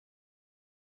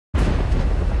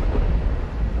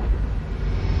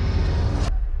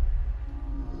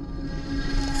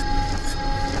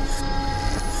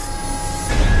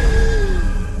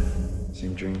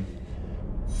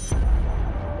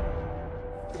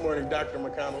Good morning, Dr.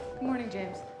 McConnell. Good morning,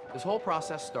 James. This whole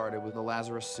process started with the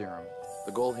Lazarus serum.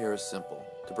 The goal here is simple,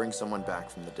 to bring someone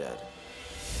back from the dead.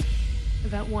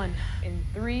 Event 1 in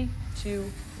 3,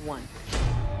 2, 1.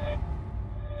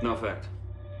 No effect.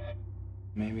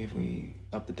 Maybe if we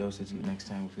up the dosage next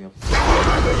time, if we up...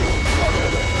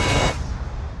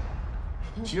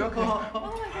 You okay?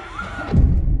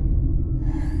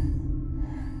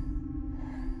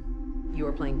 You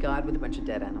are playing God with a bunch of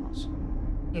dead animals.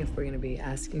 If we're going to be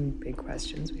asking big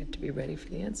questions, we have to be ready for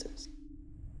the answers.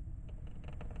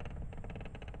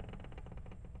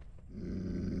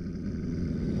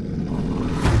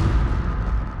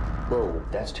 Whoa,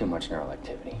 that's too much neural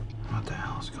activity. What the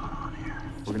hell is going on here?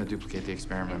 We're gonna duplicate the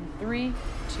experiment. In 3,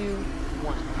 2,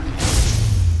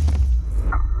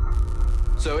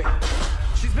 1. Zoe,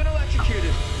 she's been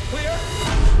electrocuted. Clear?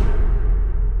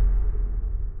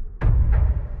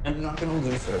 I'm not gonna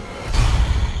lose her.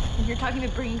 You're talking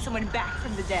about bringing someone back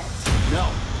from the dead.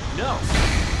 No, no.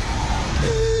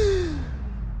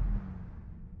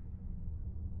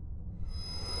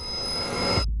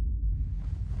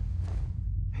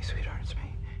 Hey, sweetheart, it's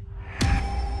me.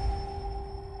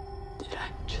 Did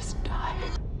I just die?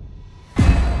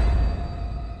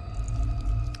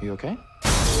 You okay?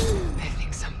 I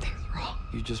think something's wrong.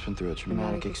 You've just been through a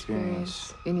traumatic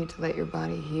experience. You need to let your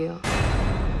body heal.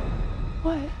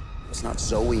 What? It's not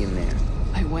Zoe in there.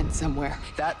 I went somewhere.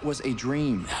 That was a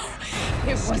dream.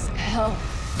 It was hell.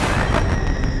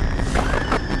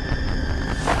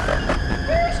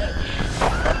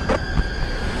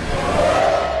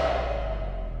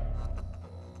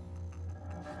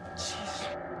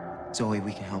 Zoe,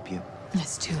 we can help you.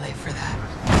 It's too late for that.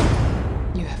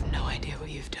 You have no idea what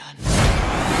you've done.